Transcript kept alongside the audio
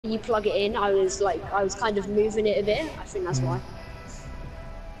you plug it in, I was kind of moving it a bit. I think that's why.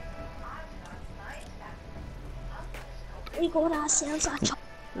 We got ourselves a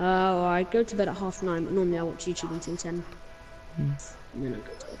I go to bed at 9:30, but normally I watch YouTube until 10. And then I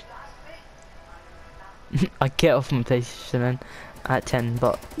go to bed. I get off my PlayStation then at 10,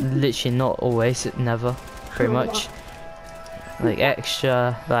 but literally not always, never, pretty much. Like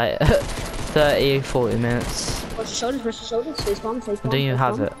extra, like 30-40 minutes. Brush your shoulders, face palm, face I palm. don't even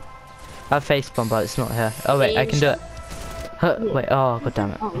have it. I have face bomb, but it's not here. Oh wait, I can do it. Wait, oh god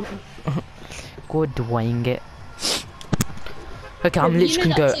damn it. God dang it. Okay, I'm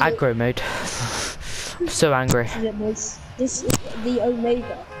literally gonna go aggro mode. I'm so angry. This is the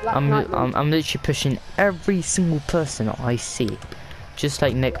Omega. I'm literally pushing every single person I see. Just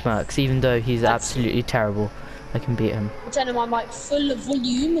like Nick Merckx, even though he's absolutely terrible. I can beat him. I turn my mic full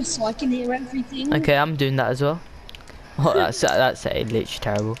volume so I can hear everything. Okay, I'm doing that as well. Oh, that's literally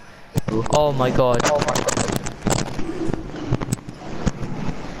terrible. Oh my god.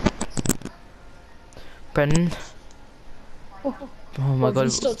 Brennan. Oh my god. You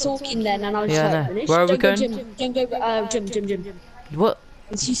stopped talking then, and I was yeah, finished. Where are we going? Don't go, gym. What?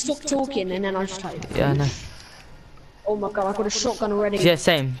 She stopped talking, and then I was like. Yeah, I know. Oh my god, I got a shotgun already. Yeah,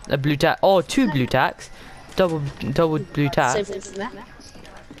 same. A blue tack. Oh, 2 blue tacks. Double blue tack.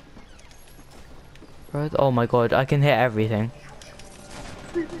 Right. Oh my god, I can hear everything.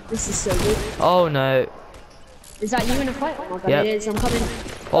 This is so good. Oh no. Is that you in a fight? Oh my god, yep. It is. I'm coming.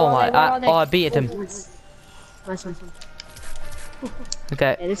 Oh my. I beat him. Nice one.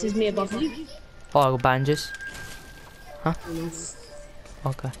 Okay. Yeah, this is me above you. Oh, I got bandages. Huh? Nice.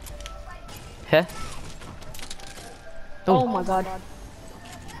 Okay. Here. Oh my god.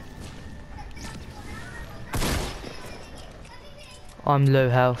 I'm low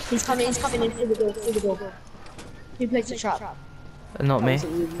health. He's coming in through the door, Who placed the trap? Not me.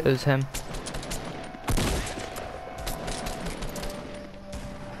 It was him.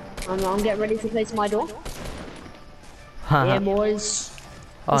 I'm getting ready to place my door. Haha. Yeah, boys.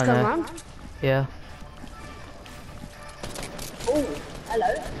 Oh He's coming no. around. Yeah. Oh,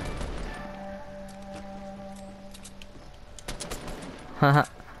 hello. Haha.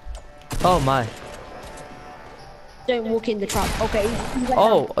 Oh my. Don't walk in the trap. Okay.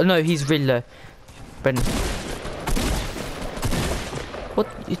 Oh no, he's really low. Brendan. What?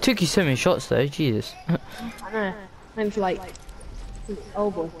 It took you so many shots though, Jesus. I know. I'm like.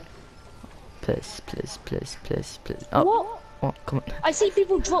 Oh boy. Please. Oh. What? Oh, come on. I see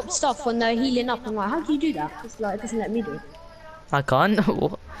people drop stuff when they're healing up. I'm like, how do you do that? It's like, it doesn't let me do it. I can't.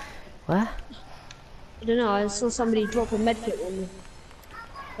 What? Where? I don't know. I saw somebody drop a medkit on me.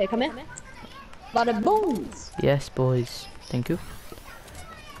 Hey, come here. Bada bones. Yes, boys. Thank you.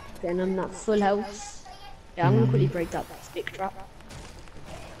 Then I'm not full health. Yeah, I'm gonna quickly break that stick trap.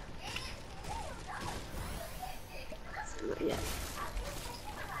 Not yet.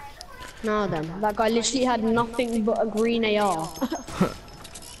 No, then. That guy literally had nothing but a green AR.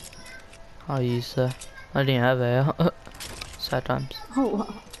 I'll use I didn't have AR. Sad times. Oh,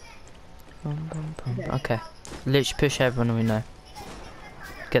 wow. Okay. Literally push everyone we know.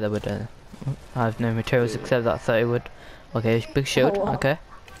 Get the wood there. I have no materials except that 30 wood. Okay, big shield. Oh, wow. Okay.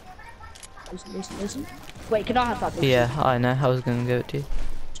 Listen. Wait, can I have that? Yeah, I know. I was gonna give it to you.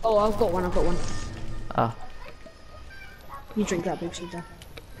 Oh, I've got one. Ah. You drink that big shield there.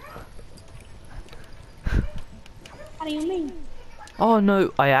 How do you mean? Oh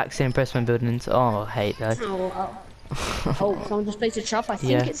no! I accidentally pressed my buildings. Oh, I hate that. Oh, someone just placed a trap. I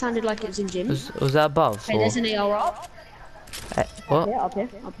think it sounded like it was in gym. Was that above? Hey, there's an AR up. What? Up here.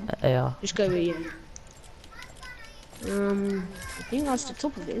 AR. Just go where you. I think that's the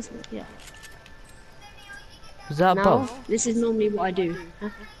top of it, isn't it? Yeah. Was that Now, above? this is normally what I do. Huh?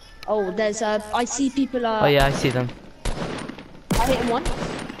 Oh, there's I see people. Oh yeah, I see them. I hit him once.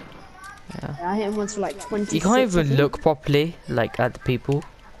 Yeah. I hit him once for like 20. You can't even look properly, like at the people.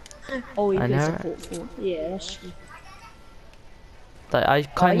 Oh, I know. Yeah, that's true. Like I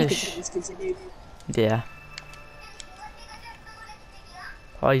kind of. Yeah.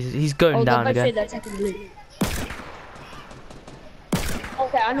 Oh, he's going down again. Okay,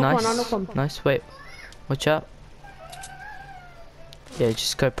 I knock one. Nice. Wait. Watch out. Yeah,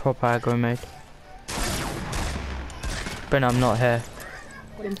 just go proper aggro mode. Brennan, I'm not here.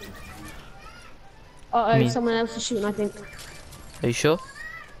 Uh oh, someone else is shooting, I think. Are you sure?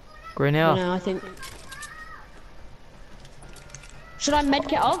 Green AR? No, I think. Should I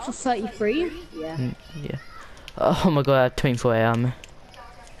medkit up for 33? Yeah. Yeah. Oh my god, I have 24 AR.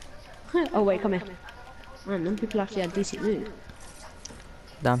 Oh wait, come here. Man, them people actually had decent loot.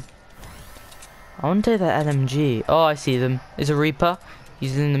 Damn. I want to take that LMG. Oh, I see them. It's a Reaper.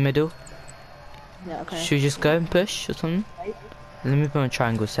 He's in the middle. Yeah, okay. Should we just go and push or something? Right. Let me put on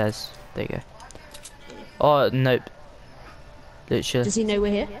triangle says. There you go. Oh, nope. Literally. Does he know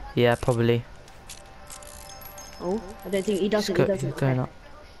we're here? Yeah, probably. Oh, I don't think he doesn't. He doesn't. He's going Okay. up.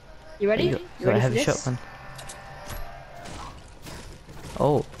 You ready? You got a ready heavy for this? shotgun.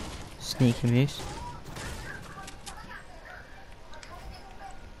 Oh, sneaky moves.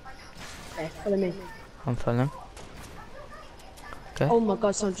 Okay, follow me. I'm following. Okay. Oh my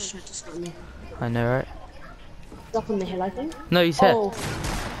god, someone just tried to stop me. I know, right? He's up on the hill, I think. No, he's here. Oh.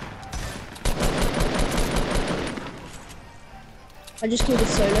 I just killed a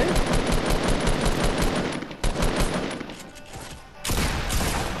solo.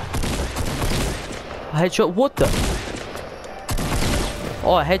 I headshot. What the?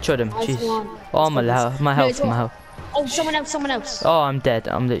 Oh, I headshot him. Nice Jeez. one. Oh, my health. My No, it's health. My what? health. Oh, someone else, someone else. Oh, I'm dead.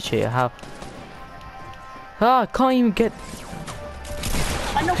 I'm literally how? Ah, I can't even get.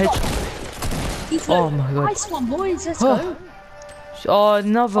 I knocked Head- off. He's Oh low. my god. Nice one, boys. Let's Oh. go. Oh,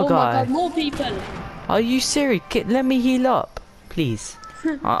 another Oh guy. my god, more people. Are you serious? Let me heal up, please.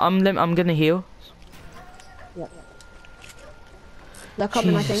 I'm gonna heal. Yep. They're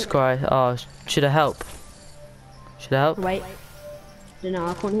coming, I Jesus think. Christ. Oh, should I help? Should I help? Wait. Don't know,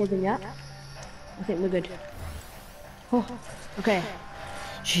 I can't hear them yet. I think we're good. Oh, okay.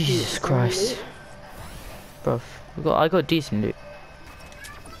 Jesus Christ. Bruv, I got decent loot.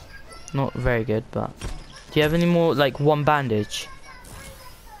 Not very good, but. Do you have any more, like, one bandage?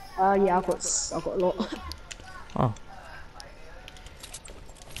 Yeah, I've got a lot. Oh.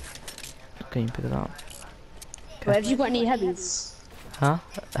 Can you pick it up? Wait, have you got any heavies? Huh?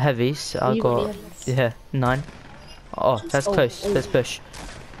 Heavies? I You got got. any heavies? Yeah, 9. Oh, that's Oh, close. oh. Let's push.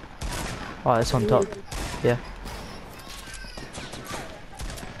 Oh, it's on top. Yeah.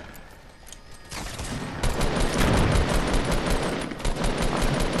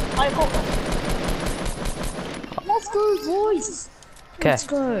 I got one. Let's go, boys. Okay. Let's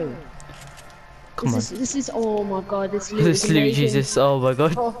go. Come on. This is, oh my god, this loot This is loot, amazing. Jesus. Oh my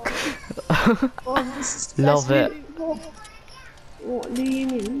god. Oh, this is the Love best it. loot. What do you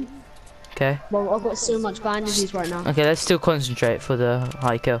mean? Okay. Well, I've got so much bandages right now. Okay, let's still concentrate for the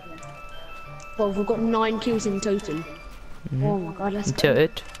high kill. Well, we've got 9 kills in total. Oh my god, let's go.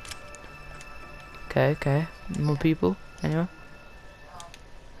 Tilted. Okay, okay. More people? Anyway.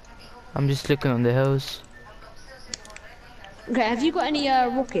 I'm just looking on the hills. Okay, have you got any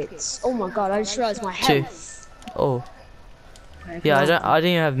rockets? Oh my god, I just realized my Two. health. Oh. Okay, Yeah, come on. I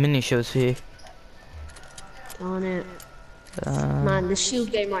didn't even have mini shields for you. Darn it. Man, the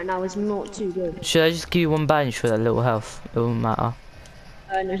shield game right now is not too good. Should I just give you one bandage for that little health? It won't matter.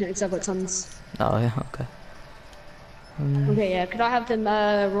 No, because I've got tons. Oh yeah, okay. Okay, yeah, could I have them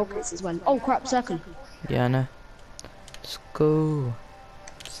rockets as well? Oh crap, circle. Yeah, I know. Let's go.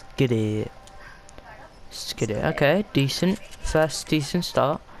 Let's get it. Let's get it. Okay, decent. First decent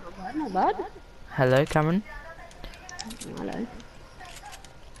start. Not bad, not bad. Hello, Cameron. Hello.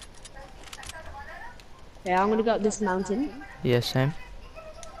 Yeah, I'm gonna go up this mountain. Yeah, same.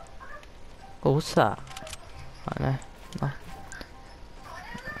 Oh, what's that? I know. No.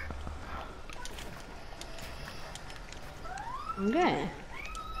 Okay.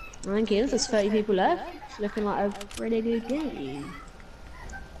 9 kills, there's 30 people left. It's looking like a pretty good game.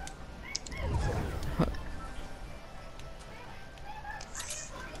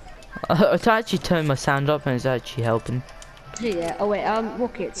 I actually turned my sound up and it's actually helping. Yeah, oh wait,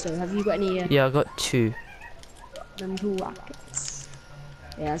 rockets, so have you got any Yeah, I got 2. them 2 rockets?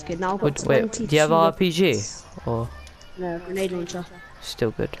 Yeah, that's good. Now I've got Wait, 22 do you have RPG? rockets. Or No, grenade launcher.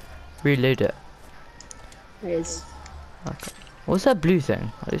 still good? Reload it. It is. Okay. What's that blue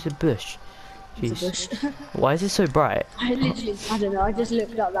thing? Oh, it's a bush. It's a Jeez. bush. Why is it so bright? I don't know, I just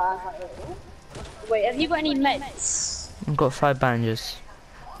looked up that. I was like, oh. Wait, have you got any meds? I've got 5 bandages.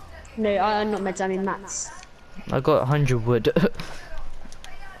 No, not meds, I mean mats. I got 100 wood.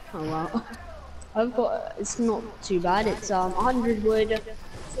 Oh wow. I've got, it's not too bad, it's 100 wood,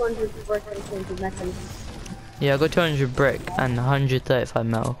 200 brick and 200 metal. Yeah, I got 200 brick and 135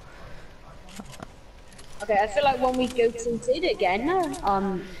 metal. Okay, I feel like when we go tilted again,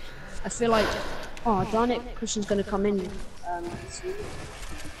 I feel like, oh darn it, Christian's gonna come in soon.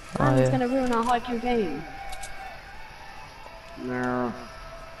 Man, he's gonna ruin our high kill game. No.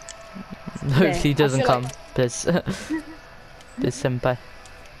 Hopefully he doesn't feel come. like- This this senpai.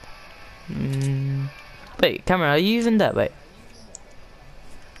 Wait, Cameron, are you even there? Wait.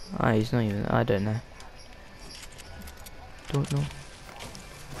 Ah, he's not even. I don't know. Don't know.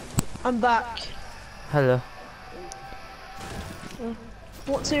 I'm back. Hello.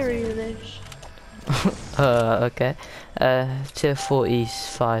 What area is this? Okay. Tier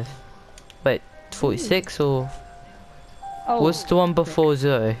 45. Wait, 46 or Oh, what's the one before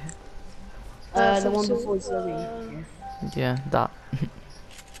 0? the one before Zoe. Yeah, that.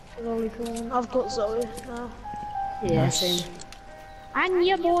 I've got Zoe now. Yeah, Nice. same. And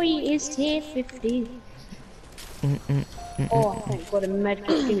your boy is tier 50. Oh, thank God, a med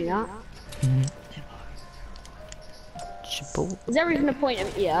kit. Give me that. Is there even a point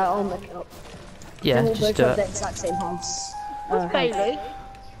of... Yeah, I'll make it up. Yeah, We'll just both do have the it. exact same house. What's Bailey?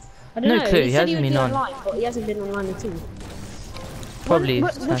 I don't No know. clue, He he said he hasn't would been be on. online, but he hasn't been online at all. Probably.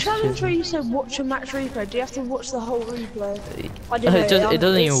 The challenge where you said watch a match replay, do you have to watch the whole replay? I don't know. It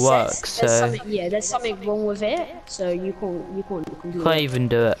doesn't even says work, there's so something, yeah, there's something wrong with it, so you can't complete can't it. even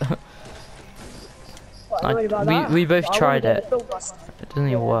do it. Quite annoyed about that, we both but I wanna tried get it. the build bust. It doesn't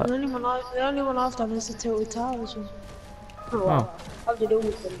even work. The only one I've done is the Tilted Towers one. Oh wow. I did all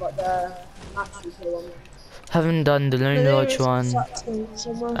of them, but the match replay one. Haven't done the Lonely There Lodge is one,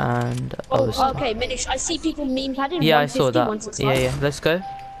 somewhere. and Oh, obviously. okay, Minish. I see people meme padding. Yeah, I saw 150, that. 165. Yeah, let's go.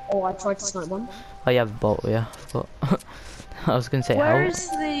 Oh, I tried to snipe one. Oh, you have a bolt, yeah. I forgot. I was gonna say Where how. is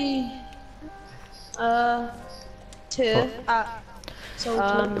the tier at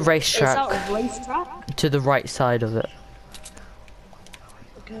Sultan? Racetrack. It's out of racetrack. To the right side of it.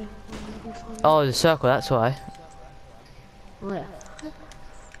 Okay. Oh, the circle, that's why. Oh, yeah.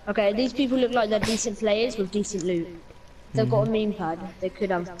 Okay, these people look like they're decent players with decent loot. If they've got a meme pad, they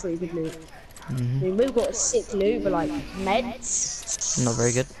could have pretty good loot. I mean, we've got a sick loot, but like meds, Not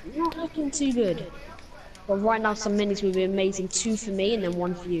very good. not looking too good. But right now, some minis will be amazing. 2 for me and then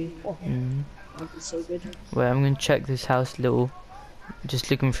 1 for you. Oh, that'd be so good. Wait, I'm gonna check this house little. Just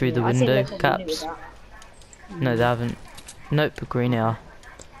looking through the I think window they're probably new with caps. that. No, they haven't. Nope, green AR.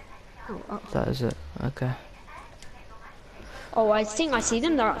 Oh, That is it. Okay. oh, I think I see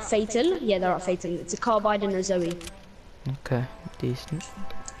them. They're at Fatal. Yeah, they're at Fatal. It's a Carbide and a Zoe. Okay, decent.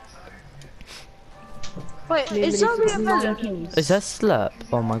 Wait, is Zoe a villain? kills. Is that slurp?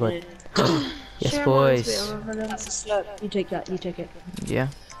 Oh my god. Yes, She reminds me boys. of a villain. That's a slurp. You take that. You take it. Yeah.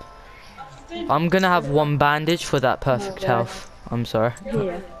 I'm gonna have 1 bandage for that perfect health. I'm sorry.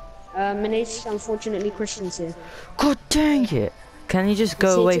 Here. Minis, unfortunately, Christian's here. God dang it! Can you just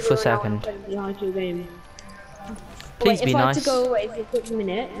go away for a second? Behind your game. Please Wait, be if I had nice. to go away for a quick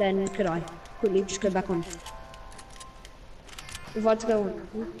minute, then could I quickly just go back on? If I had to go on.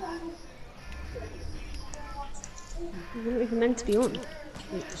 You're not even meant to be on.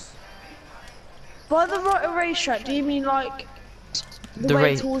 Oops. By the right of racetrack, do you mean like the The way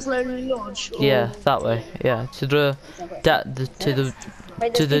race. towards Lonely Lodge? Or... Yeah, that way. Yeah, to the Wait,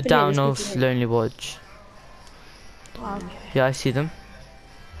 to there's the people down here, of there's people here. Lonely Lodge. Oh, okay. Yeah, I see them.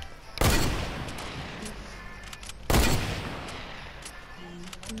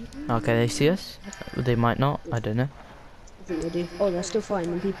 Okay, they see us. They might not. I don't know. I think they do. Oh, they're still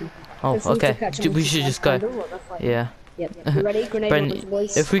fighting the people. Oh, Hopefully we okay. can catch them We with should the just go. candle while they're fighting. Yeah. Yep. You ready? Grenade Bren, launcher,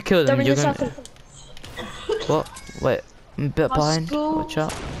 boys. if we kill them, They're in you're the gonna. circle. What? Wait. I'm a bit My behind. school- Watch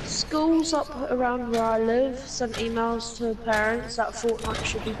out. Schools up around where I live sent emails to parents that Fortnite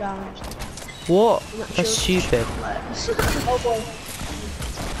should be banned. What? I'm not That's sure. stupid. Oh boy.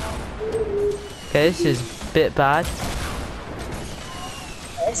 Okay, this is a bit bad.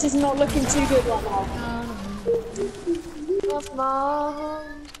 This is not looking too good right now. Of my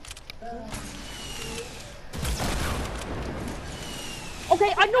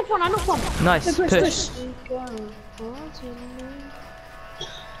Okay, I knocked one. I knocked one. Nice Push, push.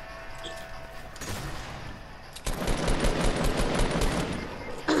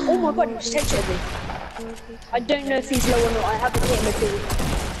 Oh my god, he just headshot me. I don't know if he's low or not. I haven't hit him at all.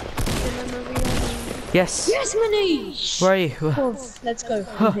 Yes. Yes, Manish! Where are you? Oh, let's go.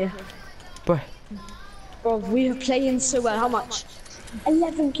 I'm here. Bro. Bro, we are playing so well. How much?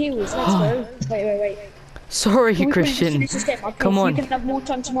 11 kills. Let's go. Wait. Sorry, Can we Christian. finish this game? I Come think on. You can have more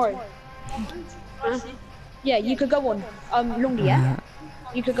time tomorrow. Yeah, you could go on. Longer, yeah?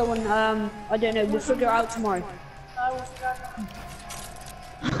 You could go on, I don't know. We'll figure it out tomorrow.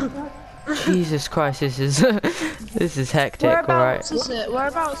 Jesus Christ, this is this is hectic. Alright. Whereabouts is it?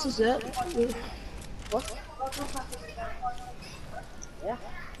 Whereabouts is it? What? Yeah.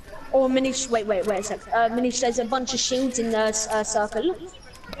 Oh, Minish, wait a sec. Minish, there's a bunch of shields in the circle.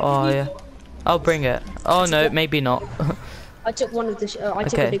 Oh yeah. I'll bring it. Oh no, maybe not. I took one of the, I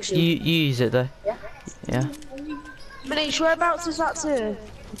took a Okay, big shield. you use it though. Yeah? Yeah. Manish, whereabouts is that too?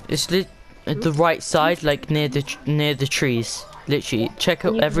 It's at the right side, like near the trees. Literally, check out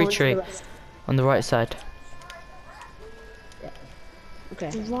And you every can go tree into the rest. on the right side. The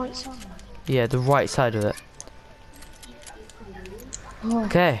Okay. right side. Yeah, the right side of it.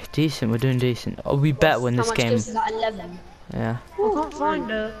 Okay, decent. We're doing decent. Oh, we bet win How this much game. kills is that? 11. Yeah. I can't find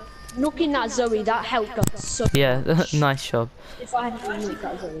it. Knocking that Zoe, that helped us so Yeah. much. Nice job. If I hadn't knocked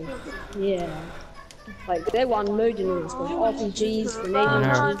that Zoe. Yeah. Like, they were unloading on us with RPGs, grenade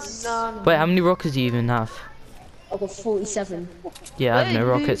launchers. No. Wait, how many rockets do you even have? I've got 47. Yeah, I have no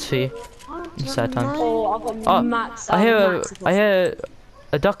rockets for you. It's sad times. Oh, I've got Oh, max. I hear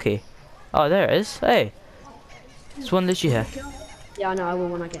a ducky. Oh, there it is. Hey, there's one literally here. Yeah, I know, I will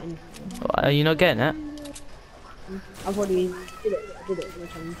when I get in. Are you not getting it? I've already did it. I did it one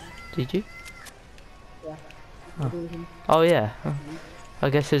time. Did you? Yeah. Oh yeah. Oh. I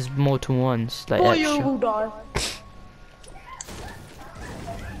guess there's more to ones, like Or you extra. will die.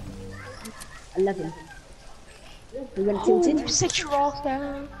 11. We went tilted. Sit your ass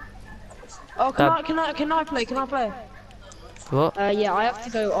down. Oh, can I play? Can I play? What? Yeah, I have to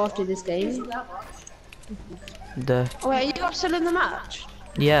go after this game. The Oh wait, you guys still in the match?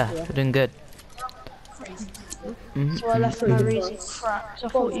 yeah, we're doing good. So I left for no reason. Crap. So I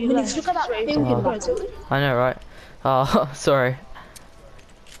thought you left. Look at that building back to it. I know, right? Oh, sorry.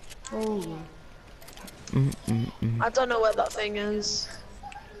 Oh. I don't know where that thing is.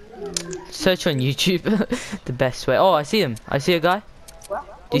 Search on YouTube. The best way. Oh, I see him. I see a guy.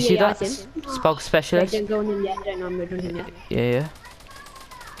 Do you see yeah, that? I see him. Spark specialist. Don't go on him yet. Don't unload on him yet. Yeah.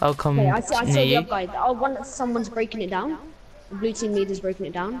 I'll come Okay, I saw near the you. other guy. Oh, someone's breaking it down. The blue team leader's breaking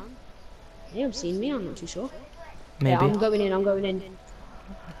it down. They have seen me. I'm not too sure. Yeah, Maybe. I'm going in. I'm going in.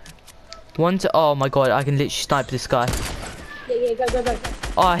 One to. Oh my god, I can literally snipe this guy. Yeah, go.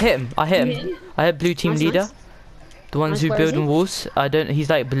 Oh, I hit him. I hit You hit him. him? I hit blue team Nice, leader. nice. The ones Nice, who where is building he? walls. I don't. He's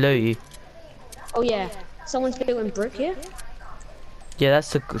like below you. Oh yeah, someone's building brick here. Yeah,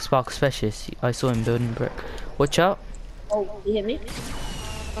 that's the spark specialist. I saw him building brick. Watch out. Oh, he hit me.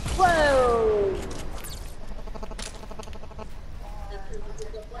 Whoa!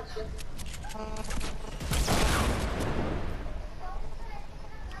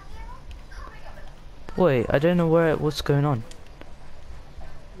 Wait, I don't know what's going on.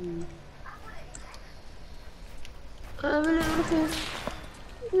 I'm a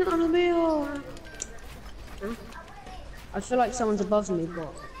little bit. I feel like someone's above me,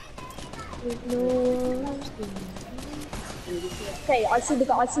 but. Okay, I see the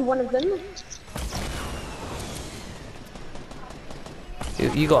guy. I see one of them.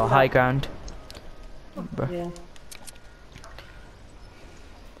 You got a high ground. Bruh. Yeah.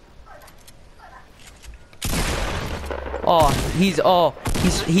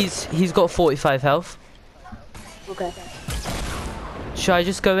 He's got 45 health. Okay. Should I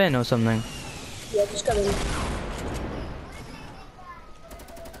just go in or something? Yeah, just go in.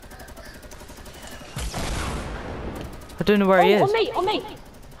 I don't know where he is. On me.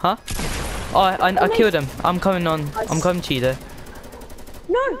 Huh? Oh, I me. killed him. I'm coming on. Nice. I'm coming to you though.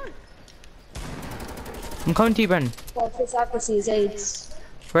 No. I'm coming to you, Brennan. Well, this accuracy is AIDS.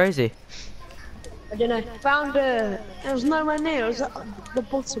 Where is he? I don't know. Found it. It was nowhere near. It was at the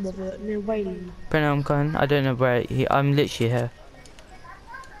bottom of it, near Wayland. Brennan, I'm coming. I don't know where he. I'm literally here.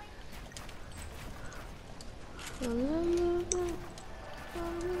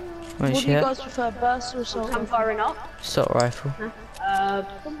 Where's What she do you at? guys prefer, burst or assault? I'm firing up. Assault rifle.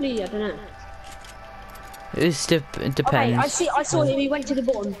 Probably. I don't know. It Okay, depends. I saw him. He went to the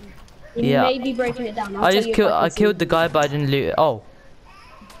bottom. He Yeah. may be breaking it down. I'll I tell just you if killed. can I see killed the him. guy, but I didn't loot it. Oh,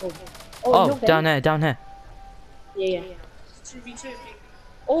 Oh, you're down there. there, down here. Yeah.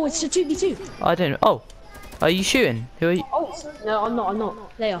 Oh, it's a 2v2. I don't know. Oh, are you shooting? Who are you? Oh, no, I'm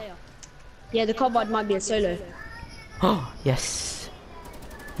not. They are. Yeah, the carbide might be a solo. Oh, yes.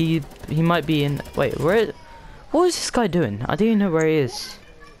 He might be in. Wait, where? What is this guy doing? I don't even know where he is.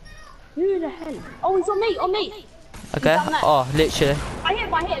 Who the hell? Oh, he's on me. Okay. down there. Oh, literally. I hit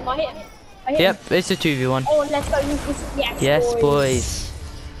him. Yep, it's a 2v1. Oh, let's go. Yes, Yes, boys.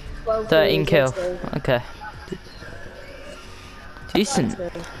 12 13 kill. let's go. Okay. Decent.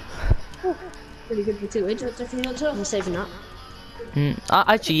 Pretty good for 2 hits. I'm saving that.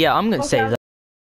 Actually, yeah, I'm gonna save that.